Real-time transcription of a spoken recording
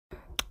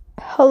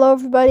Hello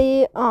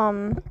everybody.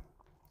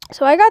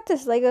 So I got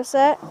this Lego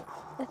set,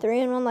 a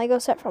 3-in-1 Lego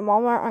set from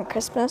Walmart on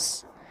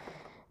Christmas,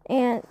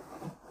 and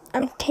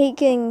I'm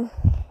taking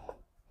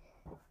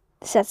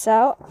the sets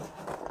out.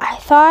 I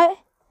thought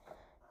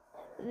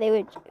they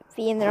would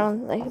be in their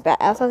own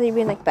I thought they'd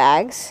be in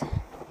bags.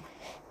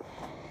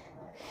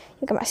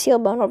 Look at my seal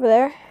bone over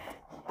there.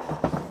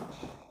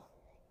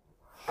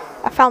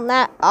 I found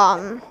that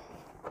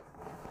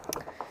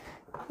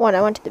when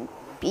I went to the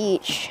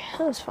beach.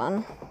 That was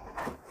fun.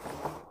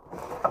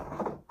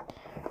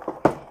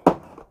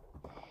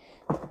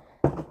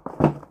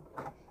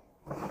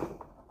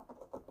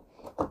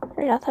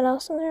 There's nothing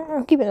else in there.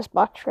 I'm keeping this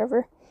box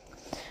forever.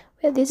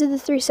 Yeah, these are the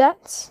 3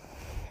 sets.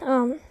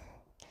 I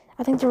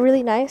think they're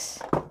really nice.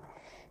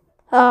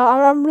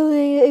 I'm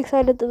really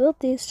excited to build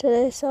these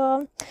today.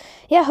 So,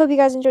 yeah, hope you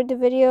guys enjoyed the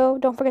video.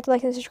 Don't forget to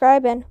like and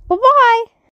subscribe, and bye-bye!